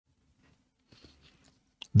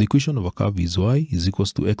The equation of a curve is y is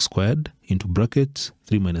equals to x squared into brackets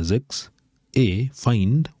 3 minus x. A,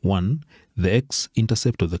 find 1, the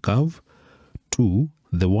x-intercept of the curve. 2,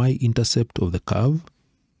 the y-intercept of the curve.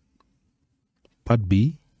 Part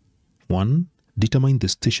B, 1, determine the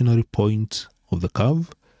stationary point of the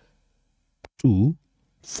curve. 2,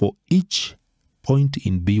 for each point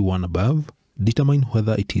in B1 above, determine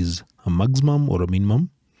whether it is a maximum or a minimum.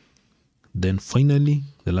 Then finally,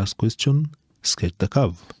 the last question, sketch the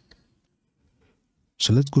curve.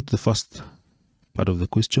 So let's go to the first part of the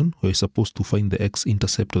question where you're supposed to find the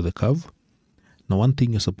x-intercept of the curve. Now, one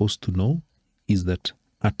thing you're supposed to know is that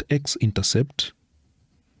at x-intercept,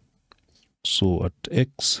 so at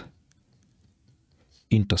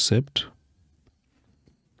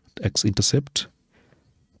x-intercept,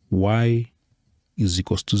 y is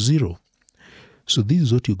equals to 0. So this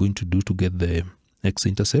is what you're going to do to get the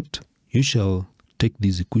x-intercept. You shall take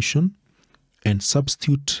this equation and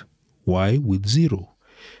substitute y with 0.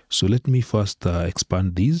 So let me first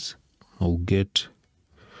expand these. I'll get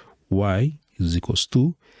y is equals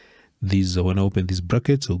to this. When I open these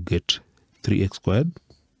brackets, I'll get 3x squared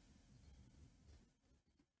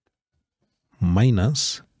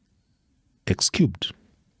minus x cubed.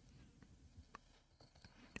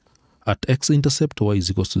 At x-intercept, y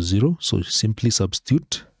is equals to 0. So simply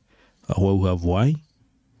substitute where we have y,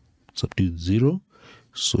 substitute 0.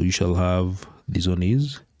 So you shall have, this one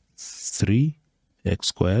is 3x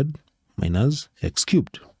squared minus x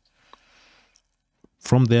cubed.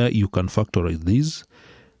 From there, you can factorize these.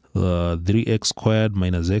 3x squared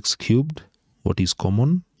minus x cubed, what is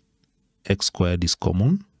common? X squared is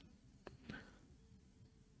common.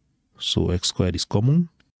 So x squared is common.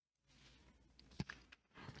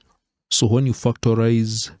 So when you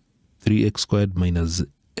factorize 3x squared minus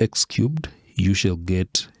x cubed, you shall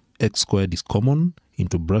get x squared is common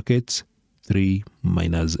into brackets 3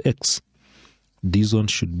 minus x. This one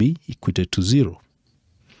should be equated to 0,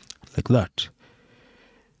 like that.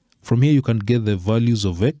 From here, you can get the values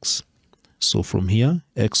of x. So from here,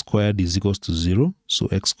 x squared is equals to 0. So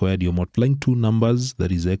x squared, you're multiplying two numbers,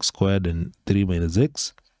 that is x squared and 3 minus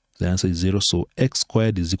x. The answer is 0. So x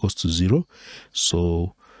squared is equals to 0.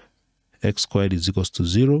 So x squared is equals to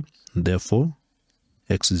 0. Therefore,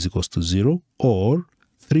 x is equals to 0, or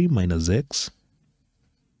 3 minus x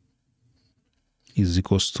is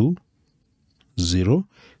equals to 0.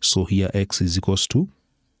 So here x is equals to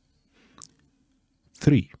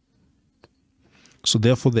 3. So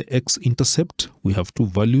therefore, the x-intercept, we have two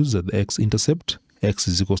values at the x-intercept. X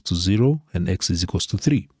is equals to 0 and x is equals to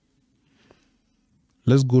 3.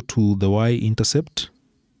 Let's go to the y-intercept.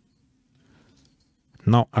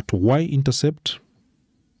 Now at y-intercept,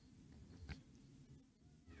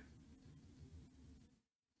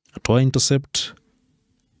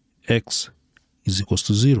 x is equals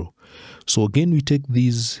to 0. So again, we take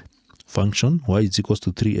this function, y is equals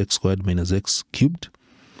to 3x squared minus x cubed.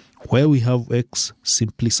 Where we have x,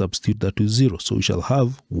 simply substitute that with 0. So we shall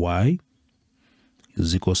have y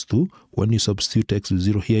is equals to, when you substitute x with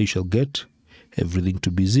 0 here, you shall get everything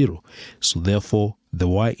to be 0. So therefore, the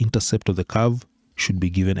y-intercept of the curve should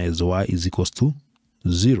be given as y is equals to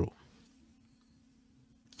 0.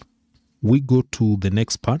 We go to the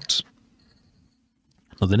next part.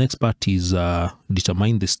 Now the next part is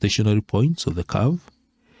determine the stationary points of the curve.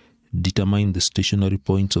 Determine the stationary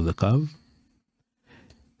points of the curve.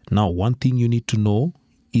 Now, one thing you need to know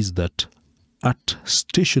is that at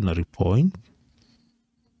stationary points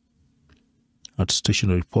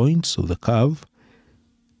of the curve,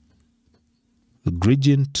 the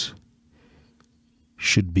gradient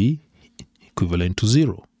should be equivalent to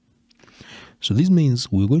 0. So this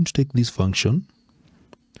means we're going to take this function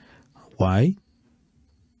y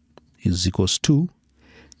is equals to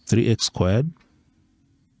 3x squared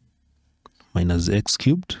minus x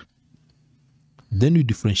cubed. Then we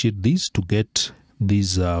differentiate this to get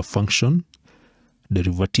this function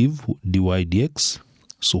derivative dy dx.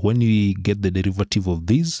 So when we get the derivative of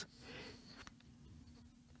this,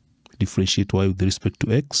 differentiate y with respect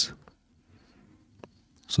to x.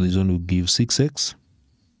 So this one will give 6x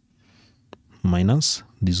minus,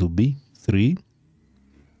 this will be 3x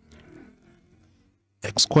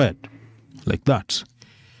squared, like that.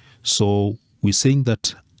 So we're saying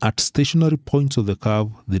that at stationary points of the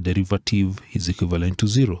curve, the derivative is equivalent to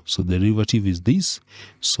 0. So the derivative is this.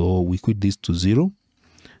 So we equate this to 0.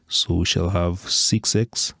 So we shall have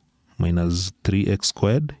 6x minus 3x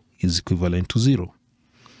squared is equivalent to 0.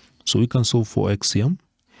 So we can solve for x here.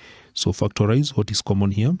 So factorize what is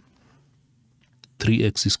common here.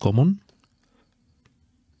 3x is common.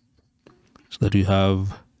 So that we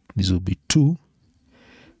have, this will be 2.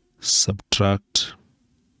 Subtract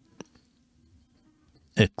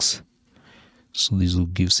x. So this will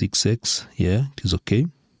give 6x. Yeah, it is okay.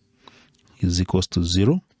 Is equals to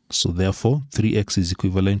 0. So therefore 3x is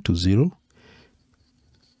equivalent to 0.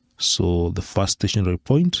 So the first stationary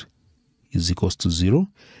point is equals to 0,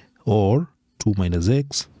 or 2 minus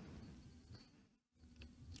x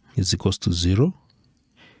is equals to 0.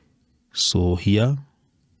 So here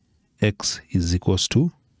x is equals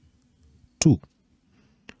to 2.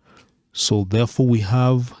 So therefore we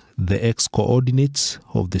have the x coordinates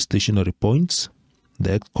of the stationary points.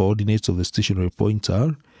 The x coordinates of the stationary points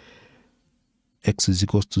are x is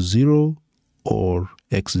equals to 0 or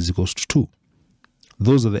x is equals to 2.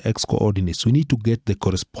 Those are the x coordinates. We need to get the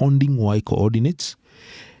corresponding y coordinates,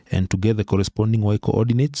 and to get the corresponding y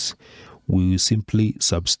coordinates we will simply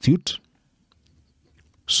substitute.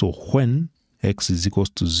 So when x is equals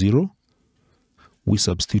to 0, we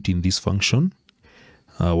substitute in this function.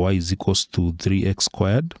 Y is equals to 3x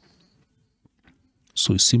squared.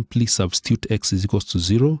 So we simply substitute x is equals to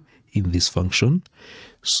 0 in this function.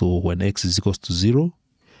 So when x is equals to 0,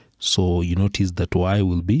 so you notice that y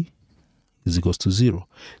will be is equals to 0.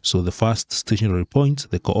 So the first stationary point,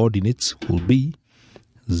 the coordinates will be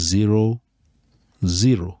 0,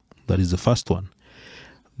 0. That is the first one.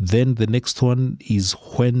 Then the next one is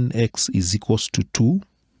when x is equals to 2.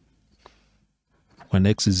 When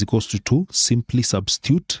x is equals to 2, simply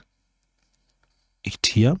substitute it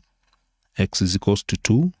here. X is equals to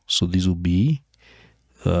 2. So this will be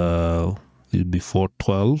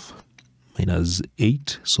 412 minus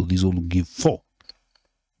 8. So this will give 4.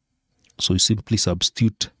 So you simply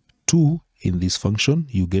substitute 2 in this function,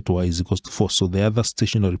 you get y is equals to 4. So the other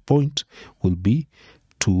stationary point will be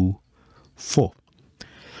 2, 4.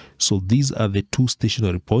 So these are the two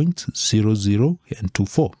stationary points, 0, 0 and 2,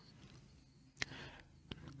 4.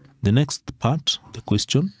 The next part, the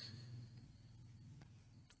question.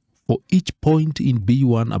 For each point in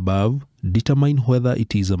B1 above, determine whether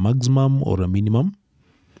it is a maximum or a minimum.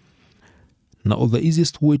 Now the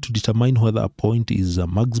easiest way to determine whether a point is a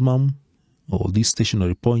maximum, or these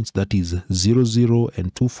stationary points, that is 0, 0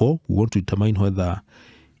 and 2, 4, we want to determine whether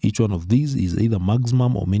each one of these is either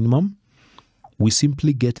maximum or minimum. We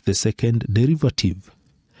simply get the second derivative.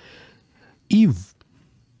 If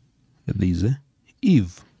the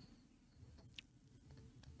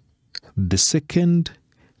second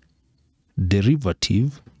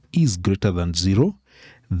derivative is greater than 0,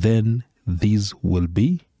 then this will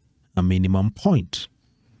be a minimum point.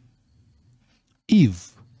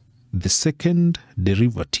 If the second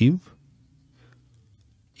derivative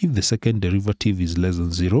is less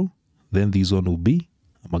than 0, then this one will be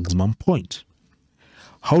a maximum point.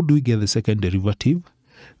 How do we get the second derivative?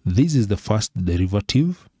 This is the first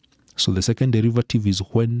derivative. So the second derivative is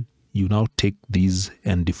when you now take this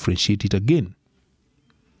and differentiate it again.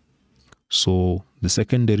 So the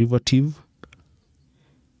second derivative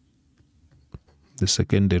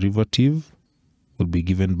will be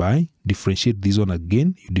given by differentiate this one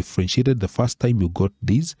again. You differentiated the first time, you got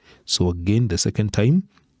this. So again, the second time,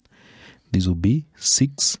 this will be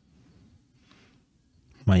 6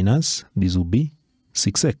 minus this will be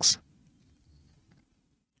 6x.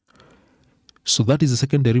 So that is the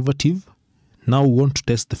second derivative. Now we want to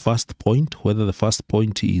test the first point, whether the first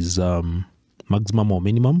point is maximum or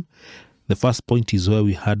minimum. The first point is where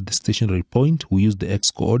we had the stationary point. We use the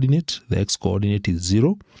x coordinate. The x coordinate is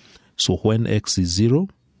 0. So when x is 0,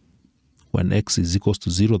 when x is equals to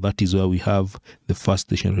 0, that is where we have the first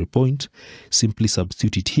stationary point. Simply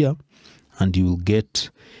substitute it here and you will get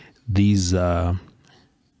this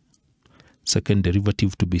second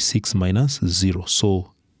derivative to be 6 minus 0.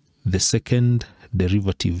 So the second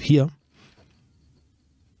derivative here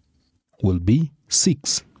will be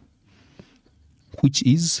 6, which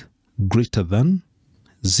is greater than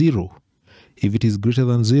 0. If it is greater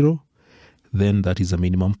than 0, then that is a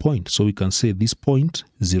minimum point. So we can say this point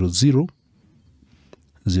 0, 0,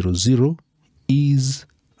 0, 0 is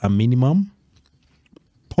a minimum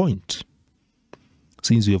point.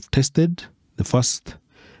 Since we have tested the first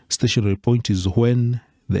stationary point is when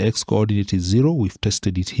the x coordinate is 0, we've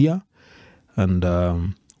tested it here and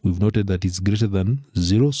we've noted that it's greater than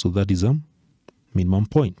 0, so that is a minimum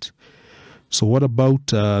point. So what about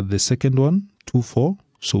the second one, 2, 4?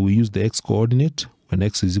 So we use the x coordinate. When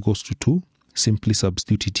x is equals to 2, simply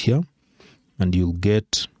substitute it here and you'll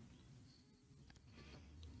get,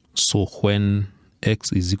 so when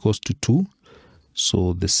x is equals to 2,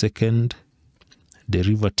 so the second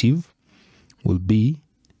derivative will be,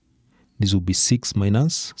 this will be 6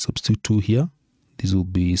 minus, substitute 2 here, this will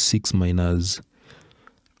be 6 minus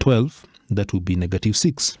 12, that will be negative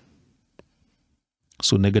 6.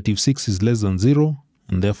 So negative 6 is less than 0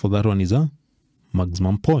 and therefore that one is a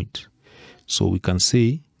maximum point. So we can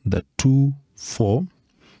say that 2, 4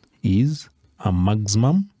 is a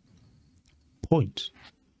maximum point.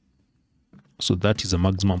 So that is a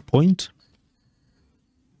maximum point.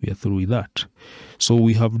 We are through with that. So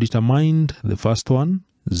we have determined the first one,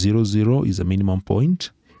 0, 0 is a minimum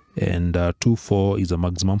point, and 2, 4 is a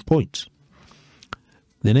maximum point.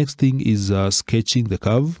 The next thing is sketching the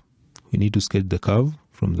curve. We need to sketch the curve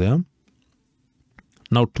from there.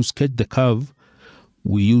 Now to sketch the curve,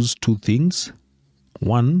 we use two things.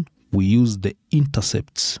 One, we use the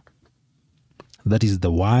intercepts. That is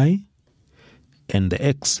the y and the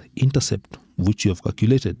x intercept, which you have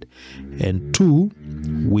calculated. And two,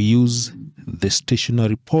 we use the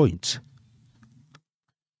stationary points.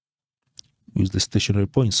 Use the stationary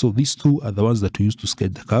points. So these two are the ones that we use to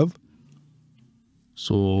sketch the curve.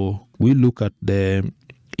 So we look at the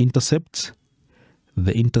intercepts.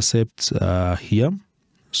 The intercepts are here.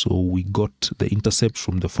 So we got the intercept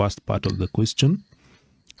from the first part of the question.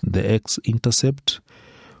 The x-intercept,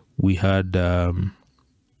 we had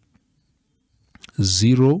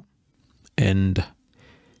 0 and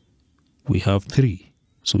we have 3.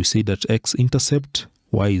 So we say that x-intercept,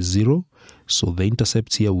 y is 0. So the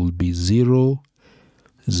intercepts here will be 0,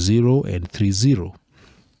 0, and 3, 0.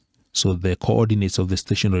 So the coordinates of the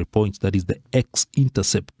stationary points, that is the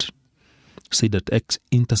x-intercept. Say that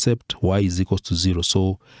x-intercept, y is equals to 0.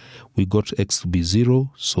 So we got x to be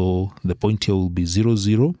 0. So the point here will be 0,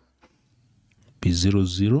 0, be 0,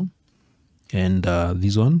 0. And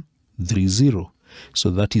this one, 3, 0. So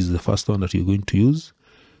that is the first one that you're going to use.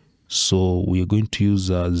 So we are going to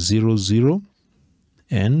use 0, 0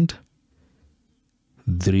 and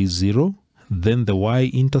 3, 0. Then the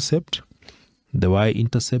y-intercept. The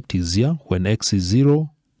y-intercept is here. When x is 0,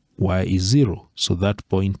 y is 0. So that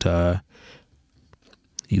point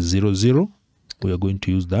is 0, 0. We are going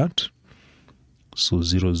to use that. So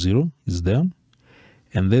 0, 0 is there.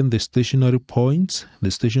 And then the stationary points.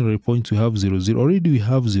 The stationary points we have 0, 0. Already we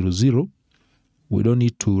have 0, 0. We don't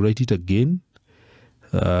need to write it again.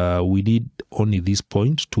 We need only this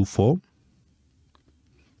point, 2, 4.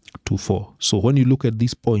 2, 4. So when you look at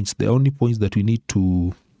these points, the only points that we need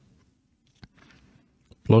to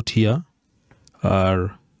plot here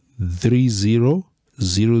are 3, 0,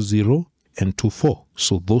 0, 0, and 2, 4.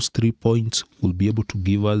 So those 3 points will be able to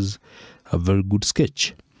give us a very good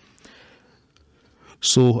sketch.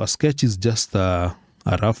 So a sketch is just a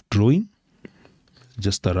rough drawing.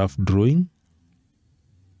 Just a rough drawing.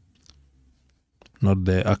 Not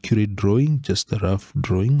the accurate drawing, just a rough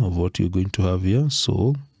drawing of what you're going to have here.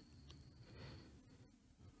 So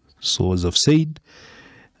as I've said,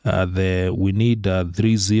 we need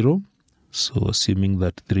 3, 0. So assuming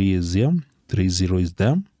that 3 is here, 3, 0 is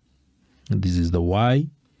there. And this is the y,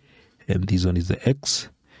 and this one is the x.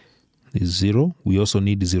 This is 0. We also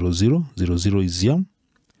need 0, 0. 0, 0 is here.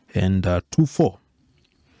 And 2, 4.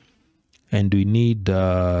 And we need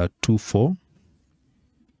 2, 4.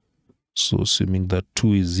 So assuming that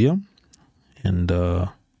 2 is here and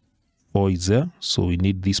 4 is there. So we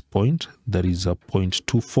need this point. That is a point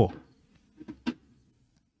 2, 4.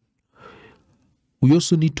 We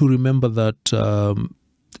also need to remember that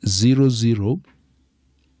 0, 0,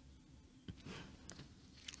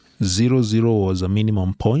 0, 0 was a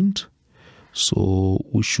minimum point. So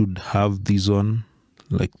we should have this one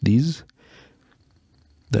like this.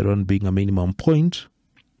 That one being a minimum point.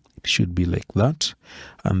 It should be like that.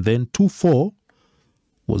 And then 2, 4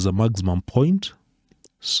 was a maximum point.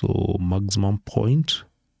 So maximum point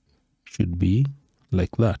should be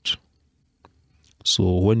like that.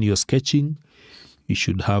 So when you're sketching, you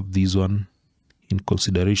should have this one in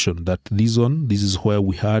consideration, that this is where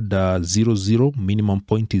we had 0, 0, minimum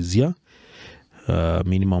point is here.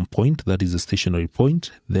 Minimum point, that is the stationary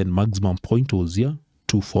point. Then maximum point was here,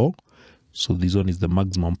 2, 4. So this one is the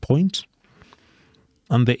maximum point.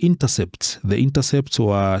 And the intercepts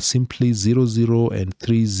were simply 0, 0 and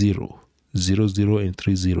 3, 0. 0, 0 and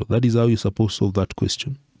 3, 0. That is how you're supposed to solve that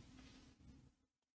question.